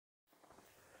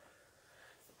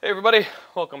Hey everybody,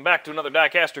 welcome back to another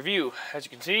Diecast review. As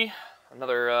you can see,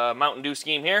 another Mountain Dew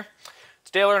scheme here. It's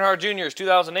Dale Earnhardt Jr.'s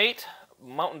 2008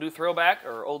 Mountain Dew Throwback,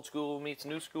 or old school meets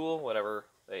new school, whatever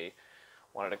they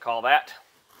wanted to call that.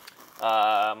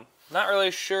 Not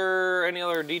really sure any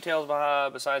other details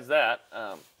besides that.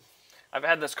 I've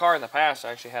had this car in the past.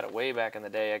 I actually had it way back in the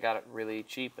day. I got it really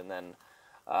cheap, and then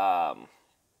I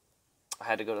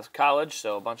had to go to college,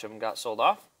 so a bunch of them got sold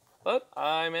off. But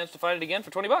I managed to find it again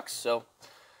for 20 bucks, so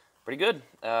pretty good.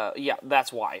 Yeah,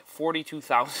 that's why.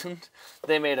 42,000.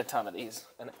 They made a ton of these.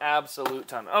 An absolute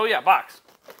ton. Oh, yeah, box.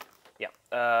 Yeah.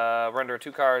 Render of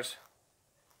 2 cars.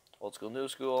 Old school, new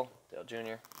school. Dale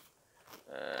Jr.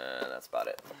 That's about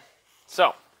it.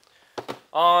 So,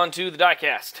 on to the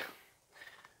diecast.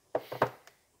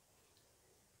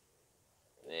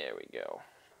 There we go.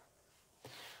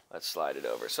 Let's slide it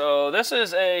over. So, this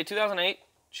is a 2008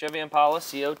 Chevy Impala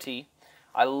COT.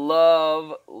 I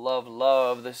love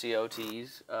the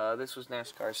COTs. This was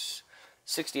NASCAR's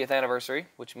 60th anniversary,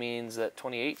 which means that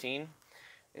 2018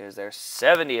 is their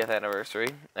 70th anniversary,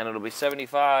 and it'll be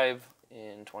 75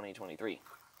 in 2023.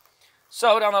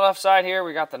 So down the left side here,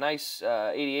 we got the nice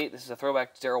 88. This is a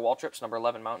throwback to Darrell Waltrip's number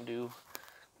 11 Mountain Dew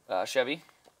Chevy.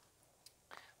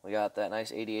 We got that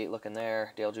nice 88 looking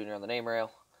there, Dale Jr. on the name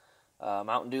rail.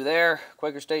 Mountain Dew there,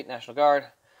 Quaker State, National Guard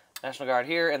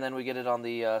here, and then we get it on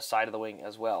the side of the wing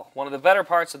as well. One of the better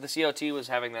parts of the COT was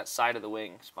having that side of the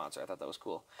wing sponsor. I thought that was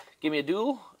cool. Give me a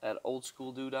duel at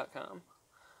oldschooldoo.com.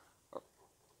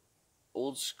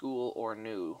 Old school or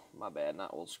new. My bad,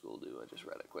 not old school do. I just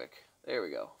read it quick. There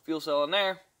we go. Fuel cell in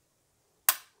there.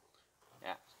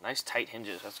 Yeah, nice tight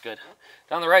hinges. That's good.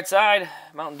 Down the right side,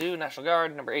 Mountain Dew, National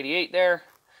Guard, number 88 there.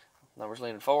 Numbers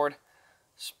leaning forward.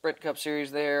 Sprint Cup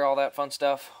Series there, all that fun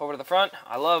stuff. Over to the front,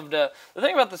 I loved, the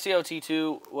thing about the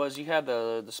COT2 was you had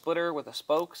the splitter with the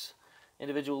spokes,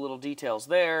 individual little details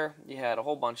there. You had a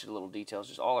whole bunch of little details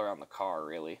just all around the car,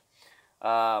 really.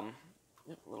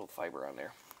 Little fiber on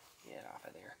there. Get off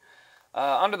of there.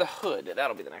 Under the hood,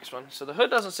 that'll be the next one. So the hood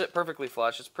doesn't sit perfectly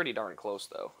flush. It's pretty darn close,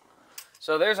 though.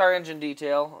 So there's our engine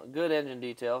detail, good engine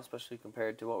detail, especially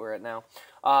compared to what we're at now.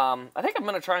 I think I'm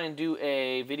going to try and do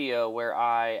a video where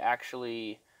I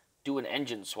actually do an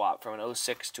engine swap from an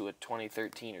 06 to a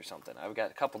 2013 or something. I've got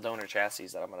a couple donor chassis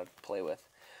that I'm going to play with.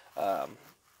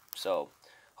 So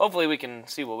hopefully we can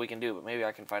see what we can do, but maybe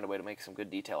I can find a way to make some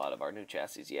good detail out of our new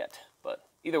chassis yet. But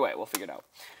either way, we'll figure it out.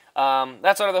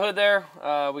 That's under the hood there.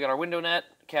 We got our window net,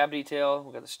 cab detail.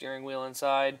 We got the steering wheel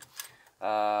inside.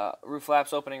 Roof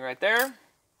flaps opening right there.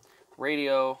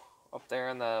 Radio up there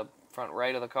in the front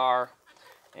right of the car.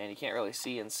 And you can't really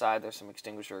see inside. There's some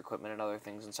extinguisher equipment and other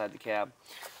things inside the cab.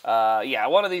 Yeah,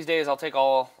 one of these days I'll take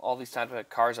all these type of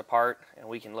cars apart and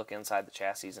we can look inside the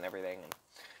chassis and everything and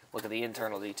look at the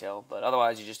internal detail. But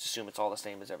otherwise you just assume it's all the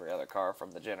same as every other car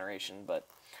from the generation. But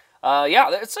yeah,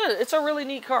 it's a really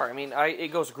neat car. I mean,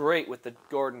 it goes great with the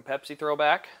Gordon Pepsi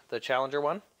throwback, the Challenger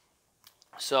one.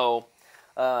 So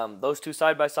those two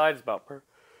side by side is about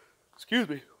excuse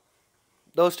me.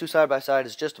 Those two side by side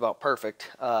is just about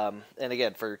perfect. And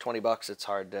again, for 20 bucks, it's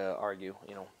hard to argue.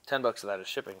 You know, 10 bucks of that is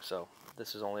shipping. So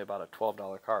this is only about a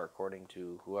 $12 car according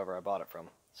to whoever I bought it from.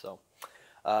 So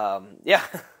yeah,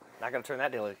 not gonna turn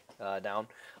that deal down.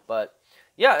 But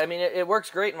yeah, I mean, it works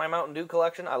great in my Mountain Dew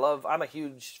collection. I'm a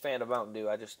huge fan of Mountain Dew.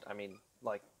 I mean,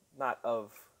 like, not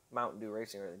of Mountain Dew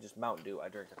racing or just Mountain Dew. I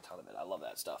drink a ton of it. I love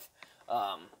that stuff.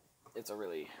 It's a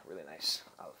really nice,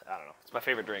 I don't know, it's my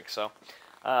favorite drink. So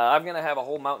I'm going to have a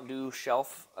whole Mountain Dew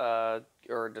shelf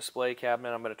or display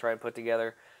cabinet I'm going to try and put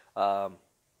together.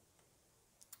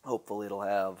 Hopefully it'll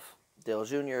have Dale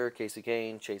Jr., Casey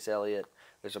Kane, Chase Elliott.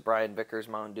 There's a Brian Vickers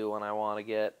Mountain Dew one I want to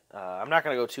get. I'm not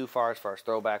going to go too far as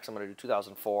throwbacks. I'm going to do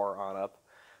 2004 on up,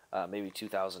 maybe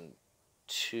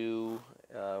 2002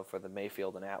 for the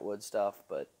Mayfield and Atwood stuff,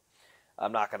 but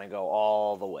I'm not going to go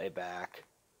all the way back.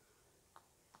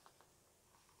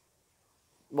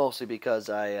 Mostly because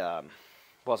I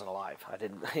wasn't alive. I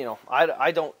didn't, you know,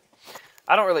 I don't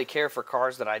really care for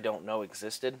cars that I don't know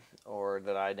existed or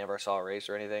that I never saw a race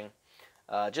or anything.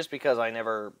 Just because I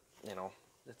never, you know,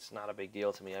 it's not a big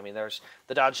deal to me. I mean, there's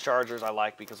the Dodge Chargers I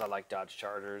like because I like Dodge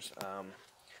Chargers.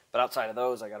 But outside of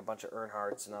those, I got a bunch of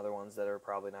Earnhardts and other ones that are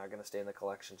probably not going to stay in the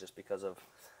collection just because of,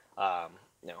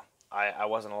 you know, I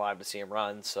wasn't alive to see them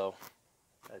run, so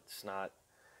it's not.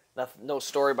 No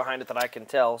story behind it that I can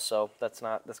tell, so that's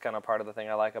kind of part of the thing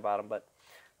I like about them. But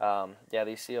yeah,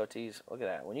 these COTs, look at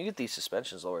that. When you get these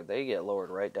suspensions lowered, they get lowered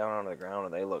right down onto the ground,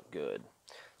 and they look good.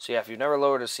 So yeah, if you've never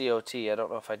lowered a COT, I don't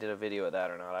know if I did a video of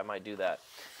that or not. I might do that.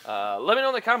 Let me know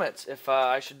in the comments if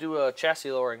I should do a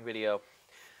chassis lowering video.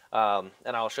 And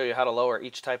I'll show you how to lower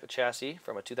each type of chassis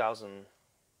from a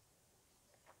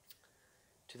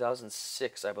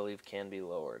 2006, I believe, can be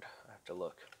lowered. I have to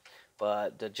look.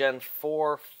 But the Gen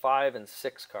 4, 5, and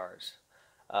 6 cars,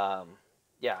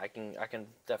 yeah, I can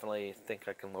definitely think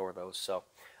I can lower those. So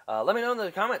let me know in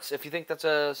the comments if you think that's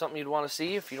something you'd want to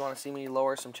see, if you'd want to see me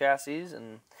lower some chassis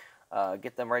and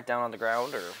get them right down on the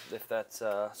ground, or if that's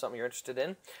something you're interested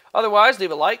in. Otherwise,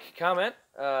 leave a like, comment,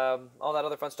 all that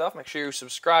other fun stuff. Make sure you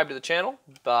subscribe to the channel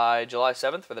by July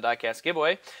 7th for the Diecast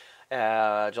giveaway.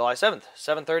 July 7th,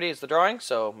 7:30 is the drawing,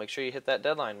 so make sure you hit that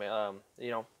deadline.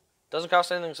 You know, doesn't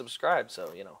cost anything to subscribe,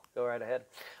 so, you know, go right ahead.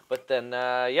 But then,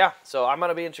 yeah, so I'm going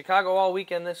to be in Chicago all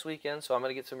weekend this weekend, so I'm going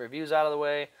to get some reviews out of the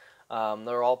way.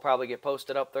 They'll all probably get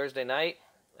posted up Thursday night,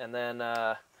 and then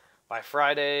by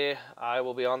Friday, I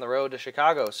will be on the road to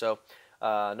Chicago. So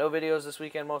no videos this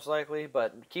weekend, most likely,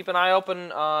 but keep an eye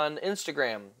open on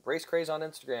Instagram, Race Craze on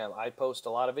Instagram. I post a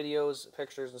lot of videos,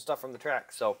 pictures, and stuff from the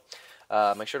track, so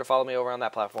make sure to follow me over on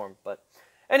that platform. But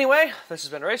anyway, this has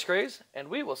been Race Craze, and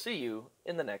we will see you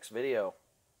in the next video.